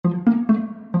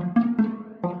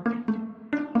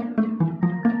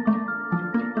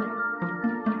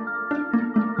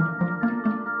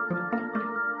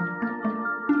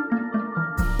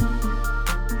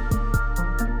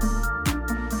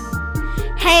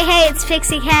Hey, it's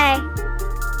Pixie K.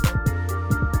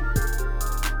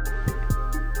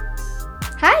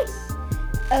 Hi.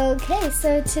 Okay,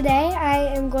 so today I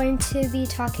am going to be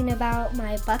talking about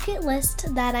my bucket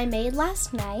list that I made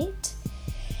last night.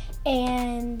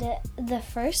 And the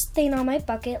first thing on my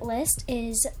bucket list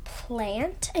is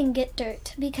plant and get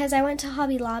dirt, because I went to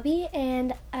Hobby Lobby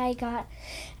and I got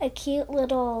a cute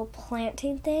little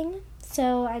planting thing.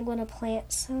 So I'm going to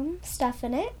plant some stuff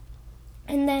in it.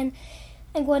 And then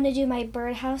I'm going to do my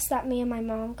birdhouse that me and my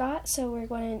mom got. So we're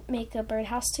going to make a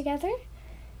birdhouse together.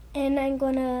 And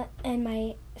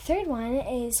my third one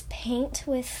is paint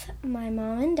with my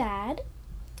mom and dad,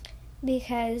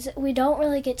 because we don't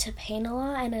really get to paint a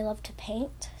lot and I love to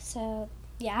paint. So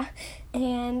yeah.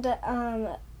 And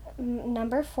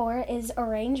number 4 is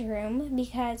arrange room,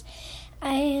 because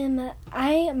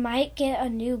I might get a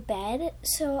new bed,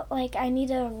 so like I need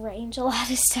to arrange a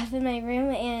lot of stuff in my room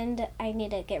and I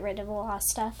need to get rid of a lot of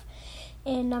stuff.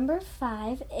 And number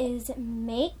 5 is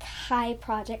make high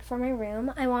project for my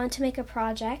room. I wanted to make a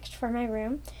project for my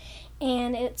room,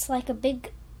 and it's like a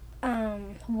big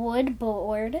wood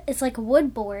board. It's like a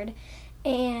wood board,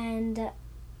 and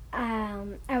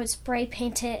I would spray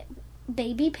paint it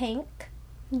baby pink.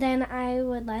 Then I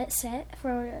would let it sit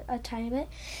for a tiny bit.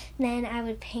 Then I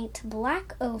would paint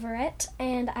black over it,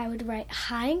 and I would write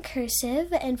high in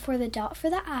cursive, and for the dot for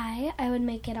the eye, I would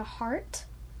make it a heart.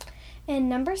 And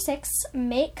number 6,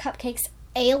 make cupcakes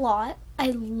a lot. I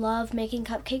love making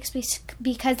cupcakes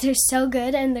because they're so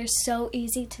good and they're so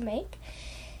easy to make.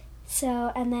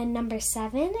 So, and then number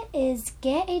 7 is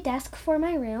get a desk for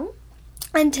my room.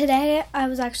 And today I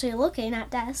was actually looking at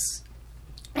desks,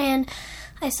 and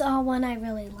I saw one I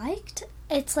really liked.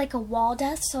 It's like a wall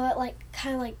desk, so it like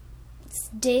kind of like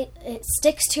it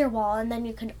sticks to your wall, and then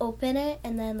you can open it,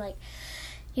 and then like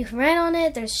you can write on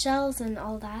it. There's shelves and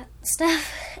all that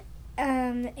stuff.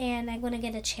 And I'm going to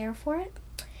get a chair for it.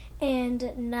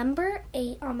 And number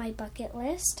 8 on my bucket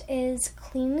list is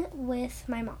clean with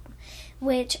my mom,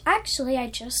 which actually I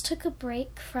just took a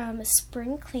break from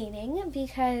spring cleaning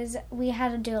because we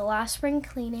had to do a last spring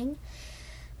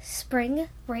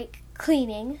break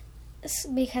cleaning,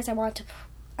 because I want to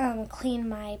clean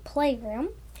my playroom.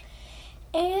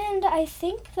 And I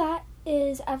think that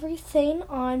is everything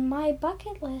on my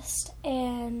bucket list,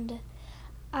 and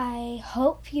I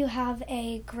hope you have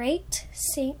a great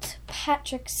St.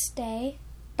 Patrick's Day.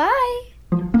 Bye!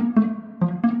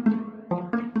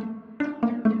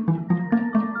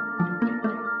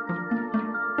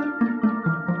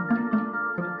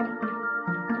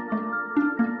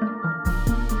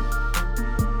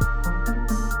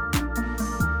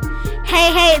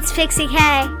 Hey, it's Pixie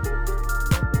K.